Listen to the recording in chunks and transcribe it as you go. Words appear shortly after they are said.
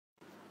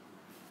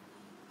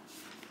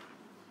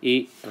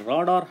A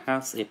radar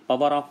has a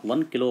power of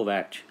 1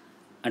 kilowatt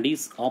and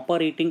is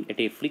operating at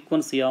a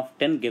frequency of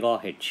 10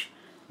 GHz.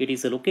 It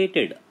is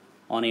located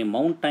on a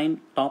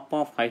mountain top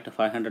of height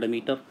 500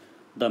 meter.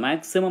 The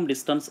maximum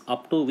distance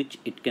up to which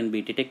it can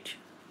be detected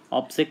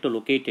object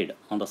located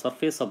on the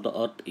surface of the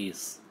earth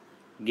is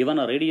given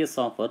a radius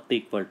of earth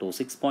equal to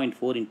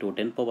 6.4 into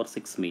 10 power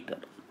 6 meter.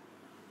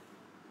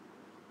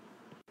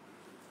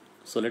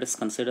 So let us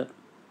consider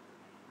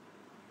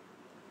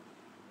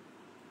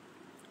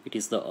it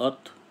is the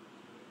earth.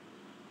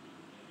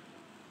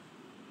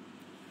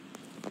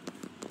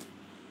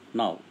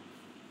 Now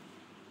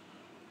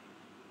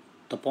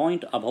the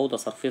point above the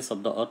surface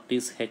of the earth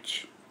is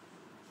H.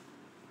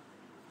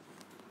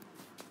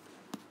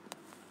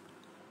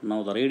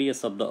 Now the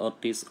radius of the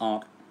earth is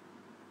R.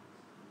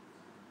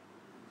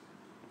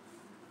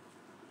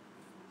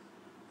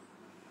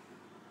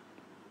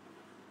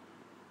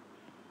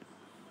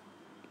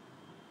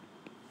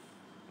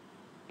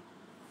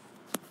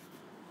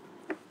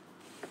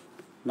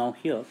 Now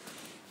here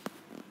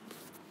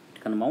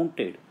it can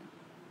mounted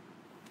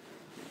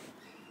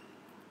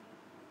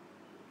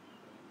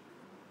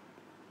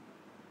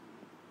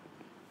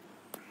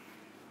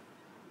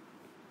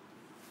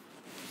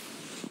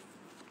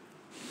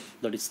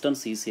the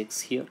distance is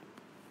x here.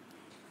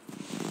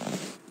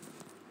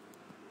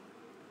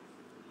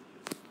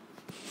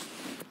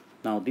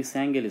 Now this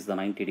angle is the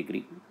 90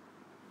 degree.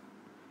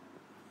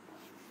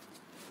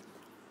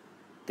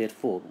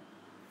 Therefore,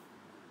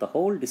 the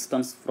whole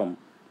distance from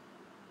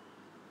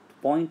the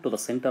point to the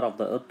center of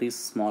the earth is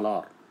small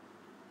r.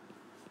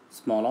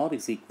 Small r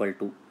is equal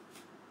to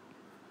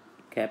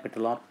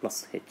capital R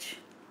plus h.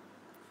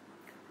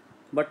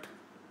 But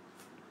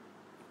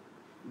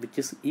which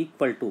is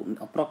equal to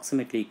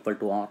approximately equal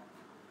to r,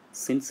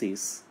 since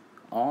is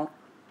r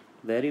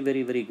very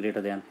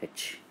greater than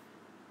h.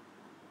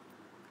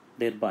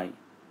 Thereby,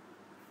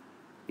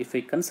 if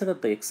I consider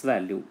the x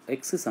value,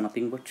 x is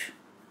nothing but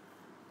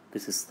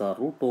this is the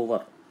root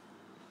over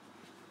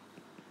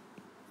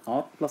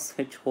r plus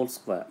h whole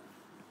square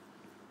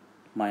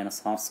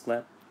minus r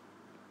square.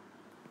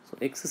 So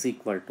x is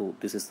equal to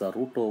this is the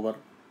root over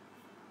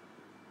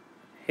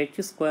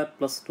h square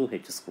plus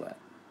 2h square.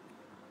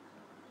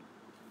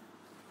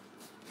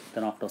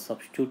 Then after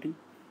substituting,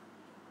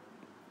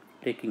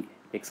 taking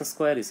x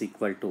square is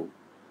equal to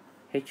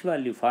h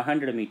value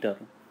 500 meter,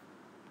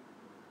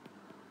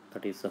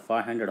 that is the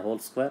 500 whole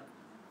square,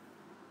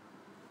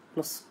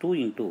 plus 2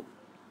 into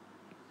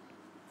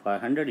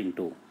 500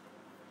 into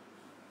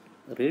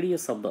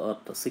radius of the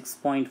earth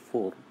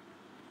 6.4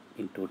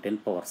 into 10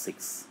 power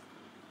 6.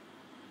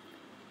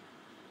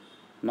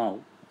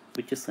 Now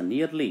which is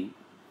nearly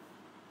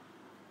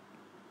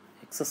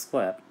x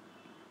square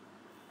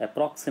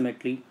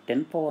approximately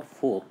 10 power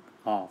 4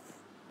 of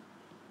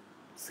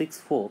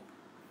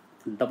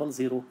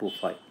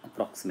 640025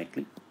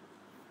 approximately.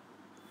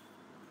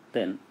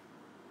 Then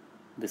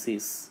this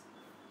is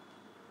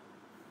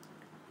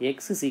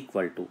x is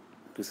equal to,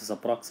 this is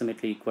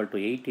approximately equal to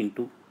 8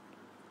 into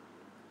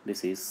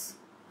this is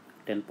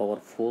 10 power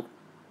 4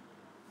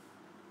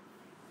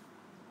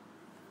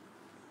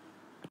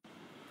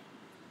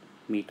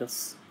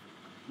 meters.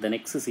 Then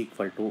x is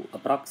equal to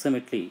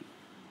approximately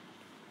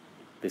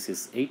this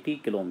is 80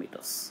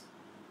 kilometers.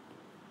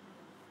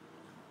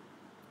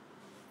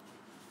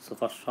 So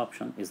first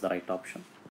option is the right option.